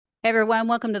Hey everyone,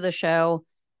 welcome to the show.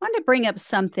 I wanted to bring up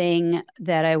something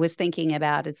that I was thinking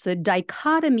about. It's a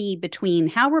dichotomy between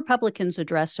how Republicans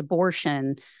address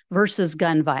abortion versus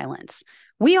gun violence.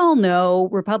 We all know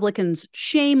Republicans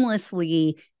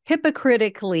shamelessly,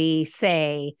 hypocritically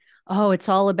say, oh, it's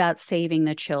all about saving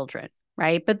the children,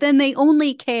 right? But then they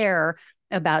only care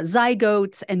about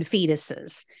zygotes and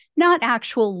fetuses, not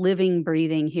actual living,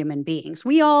 breathing human beings.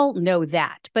 We all know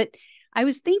that. But I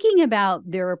was thinking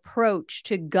about their approach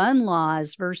to gun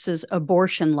laws versus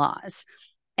abortion laws,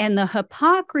 and the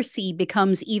hypocrisy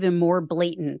becomes even more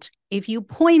blatant if you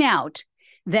point out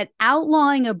that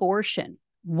outlawing abortion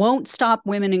won't stop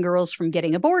women and girls from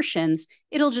getting abortions.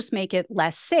 It'll just make it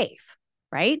less safe,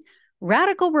 right?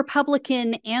 Radical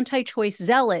Republican anti-choice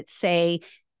zealots say,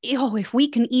 oh, if we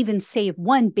can even save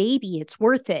one baby, it's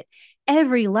worth it.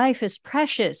 Every life is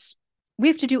precious. We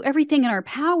have to do everything in our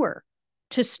power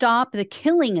to stop the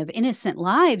killing of innocent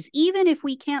lives. Even if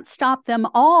we can't stop them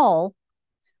all,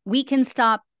 we can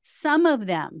stop some of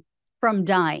them from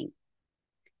dying.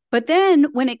 But then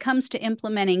when it comes to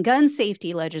implementing gun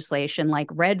safety legislation like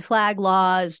red flag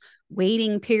laws,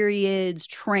 waiting periods,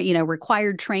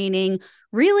 required training,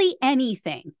 really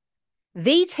anything,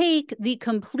 they take the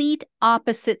complete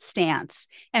opposite stance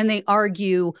and they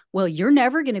argue, well, you're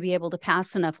never going to be able to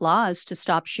pass enough laws to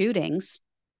stop shootings.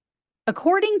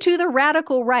 According to the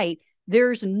radical right,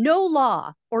 there's no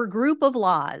law or group of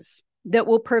laws that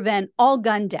will prevent all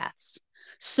gun deaths.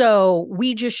 So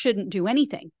we just shouldn't do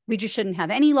anything. We just shouldn't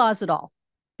have any laws at all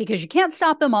because you can't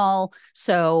stop them all.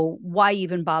 So why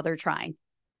even bother trying?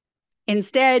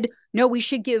 Instead, no, we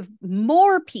should give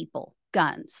more people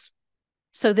guns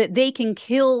so that they can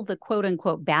kill the quote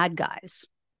unquote bad guys.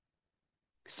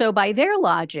 So by their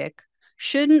logic,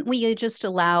 shouldn't we just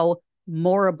allow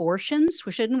more abortions?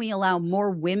 Shouldn't we allow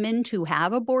more women to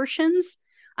have abortions?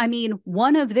 I mean,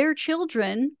 one of their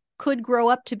children could grow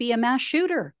up to be a mass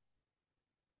shooter.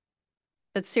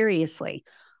 But seriously,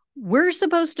 we're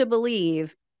supposed to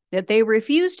believe that they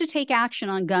refuse to take action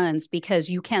on guns because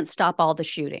you can't stop all the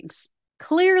shootings.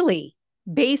 Clearly,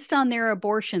 based on their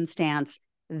abortion stance,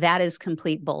 that is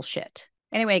complete bullshit.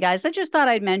 Anyway, guys, I just thought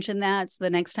I'd mention that. So the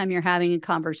next time you're having a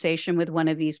conversation with one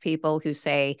of these people who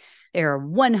say they're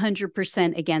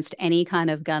 100% against any kind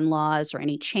of gun laws or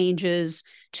any changes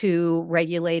to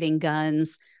regulating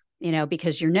guns,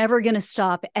 because you're never going to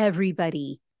stop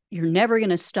everybody. You're never going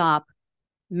to stop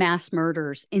mass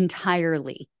murders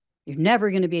entirely. You're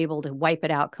never going to be able to wipe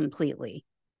it out completely.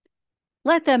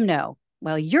 Let them know.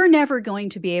 Well, you're never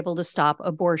going to be able to stop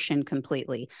abortion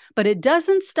completely, but it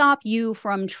doesn't stop you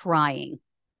from trying,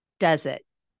 does it?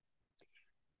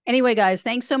 Anyway, guys,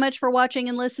 thanks so much for watching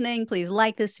and listening. Please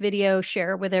like this video,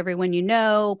 share it with everyone you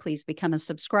know. Please become a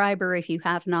subscriber if you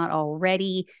have not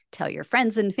already. Tell your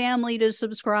friends and family to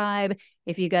subscribe.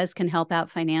 If you guys can help out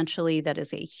financially, that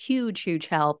is a huge, huge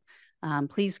help.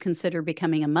 Please consider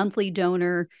becoming a monthly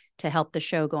donor to help the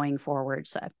show going forward.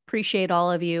 So I appreciate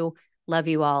all of you. Love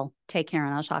you all. Take care,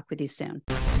 and I'll talk with you soon.